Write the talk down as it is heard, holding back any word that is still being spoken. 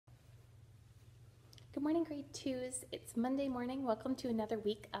Good morning, grade 2s. It's Monday morning. Welcome to another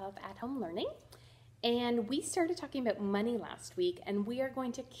week of at-home learning. And we started talking about money last week, and we are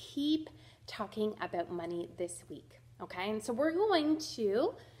going to keep talking about money this week. Okay, and so we're going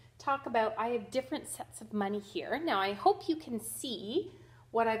to talk about, I have different sets of money here. Now, I hope you can see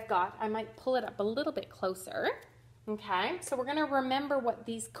what I've got. I might pull it up a little bit closer. Okay, so we're going to remember what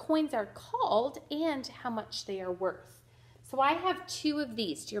these coins are called and how much they are worth. So I have two of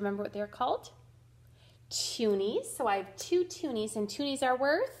these. Do you remember what they're called? Toonies. So I have two toonies, and toonies are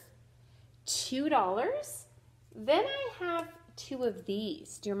worth $2. Then I have two of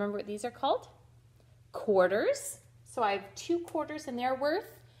these. Do you remember what these are called? Quarters. So I have 2 quarters, and they're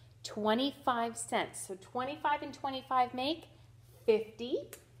worth 25 cents. So 25 and 25 make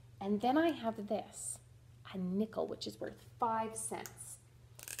 50. And then I have this, a nickel, which is worth 5 cents.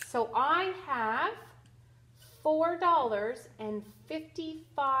 So I have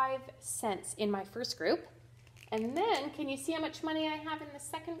 $4.55 in my first group. And then, can you see how much money I have in the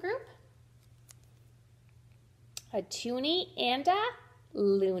second group? A toonie and a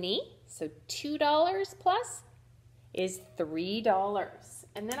loonie. So $2 plus is $3.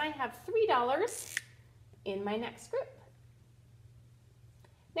 And then I have $3 in my next group.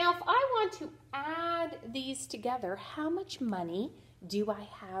 Now, if I want to add these together, how much money do I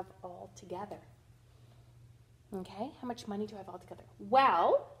have all together? Okay, how much money do I have all together?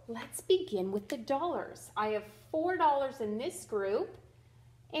 Well, let's begin with the dollars. I have $4 in this group,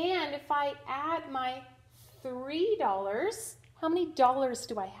 and if I add my $3, how many dollars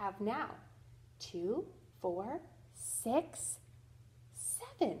do I have now? 2, 4, 6,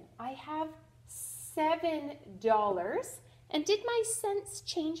 7. I have $7. And did my cents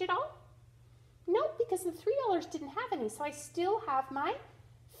change at all? No, because the $3 didn't have any, so I still have my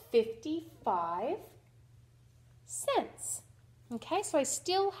 55 cents. Okay, so I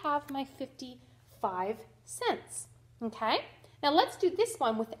still have my 55 cents. Okay, now let's do this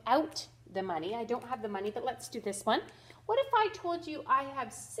one without the money. I don't have the money, but let's do this one. What if I told you I have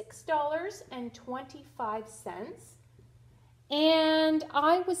 $6.25 and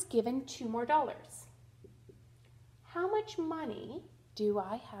I was given 2 more dollars? How much money do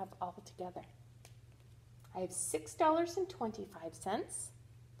I have all together? I have $6.25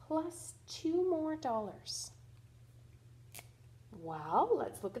 plus 2 more dollars. Well,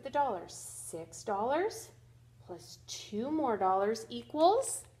 let's look at the dollars. $6 plus 2 more dollars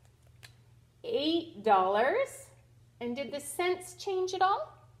equals $8. And did the cents change at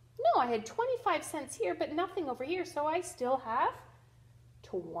all? No, I had 25 cents here, but nothing over here, so I still have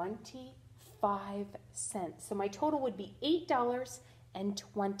 25 cents. So my total would be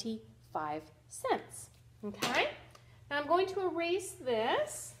 $8.25. Okay? Now I'm going to erase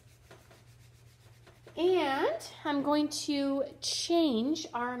this. And I'm going to change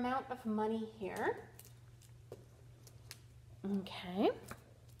our amount of money here. Okay.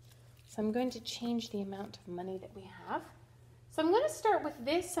 So I'm going to change the amount of money that we have. So I'm going to start with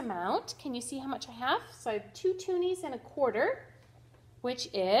this amount. Can you see how much I have? So I have 2 toonies and a quarter, which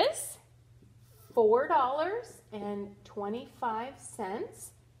is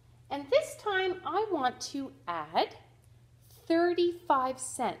 $4.25. And this time I want to add 35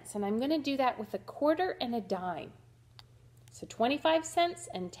 cents, and I'm going to do that with a quarter and a dime. So 25 cents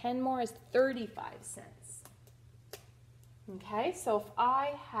and 10 more is 35 cents. Okay, so if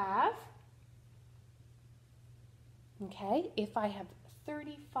I have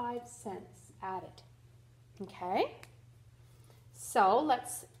 35 cents added. Okay, so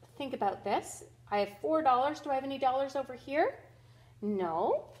let's think about this. I have $4. Do I have any dollars over here?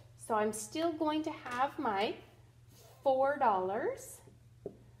 No, so I'm still going to have my $4,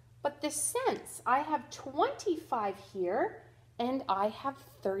 but the cents, I have 25 here and I have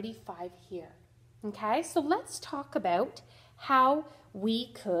 35 here. Okay, so let's talk about how we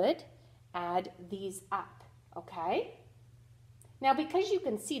could add these up. Okay, now because you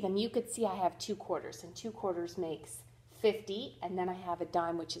can see them, you could see I have 2 quarters, and 2 quarters makes 50, and then I have a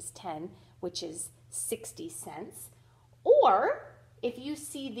dime, which is 10, which is 60 cents. Or if you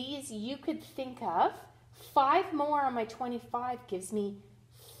see these, you could think of 5 more on my 25 gives me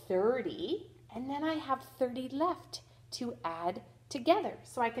 30, and then I have 30 left to add together.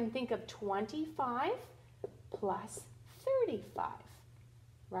 So I can think of 25 plus 35,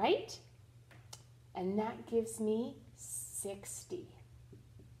 right? And that gives me 60.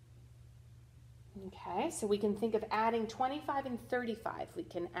 Okay, so we can think of adding 25 and 35. We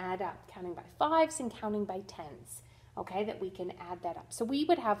can add up, counting by 5s and counting by 10s. Okay, that we can add that up. So we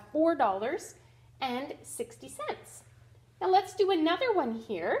would have $4.60. Now let's do another one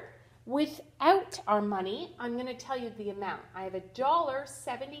here. Without our money, I'm going to tell you the amount. I have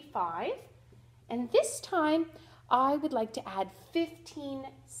 $1.75 And this time, I would like to add 15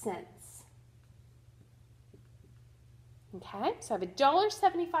 cents. Okay, so I have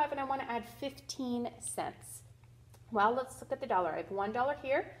 $1.75 and I want to add 15 cents. Well, let's look at the dollar. I have $1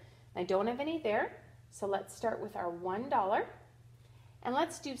 here. I don't have any there. So let's start with our $1. And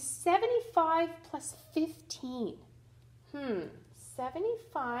let's do 75 plus 15.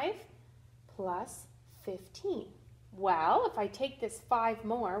 75 plus 15. Well, if I take this 5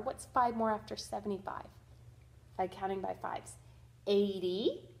 more, what's 5 more after 75? If I'm counting by 5s.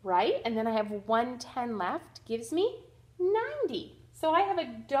 80, right? And then I have 110 left, gives me 90. So I have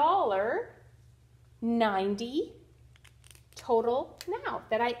 $1.90 total now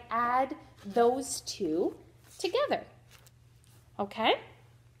that I add those two together. Okay?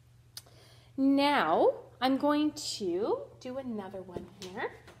 Now I'm going to do another one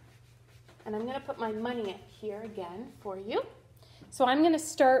here. And I'm going to put my money up here again for you. So I'm going to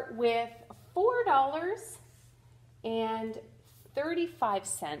start with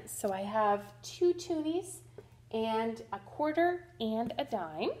 $4.35. So I have 2 toonies and a quarter and a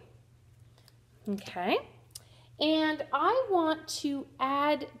dime. Okay. And I want to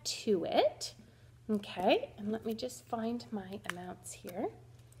add to it. Okay. And let me just find my amounts here.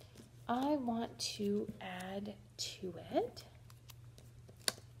 I want to add to it.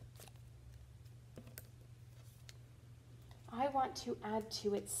 I want to add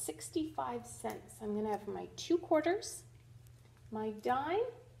to it 65 cents. I'm going to have my 2 quarters, my dime,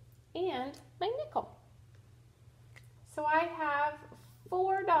 and my nickel. So I have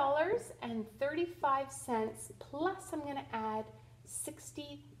 $4.35 plus I'm going to add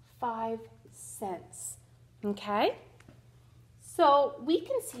 65 cents. Okay? So we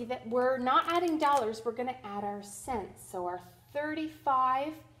can see that we're not adding dollars, we're going to add our cents. So our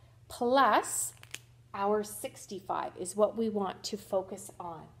 35 plus our 65 is what we want to focus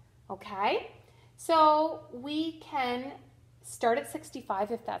on, okay? So we can start at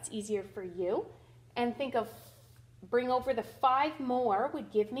 65 if that's easier for you, and think of bring over the 5 more would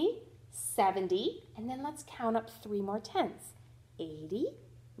give me 70, and then let's count up 3 more tens. 80,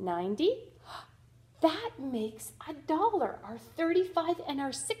 90, that makes $1. Our 35 and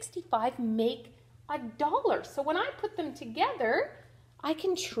our 65 make $1. So when I put them together, I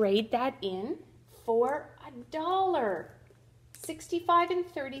can trade that in for $1. 65 and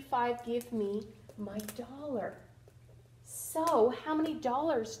 35 give me my $1. So how many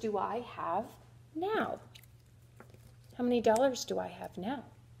dollars do I have now? How many dollars do I have now?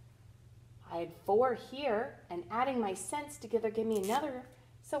 I had 4 here, and adding my cents together give me another.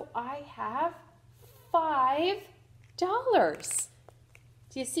 So I have $5.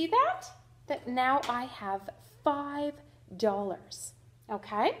 Do you see that? That now I have $5.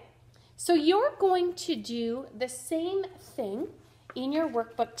 Okay? So you're going to do the same thing in your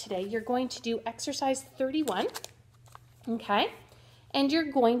workbook today. You're going to do exercise 31, okay? And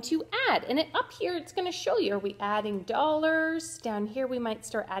you're going to add. And up here, it's going to show you, are we adding dollars? Down here, we might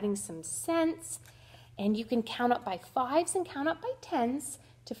start adding some cents. And you can count up by 5s and count up by 10s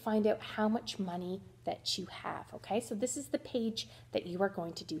to find out how much money that you have, okay? So this is the page that you are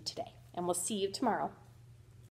going to do today. And we'll see you tomorrow.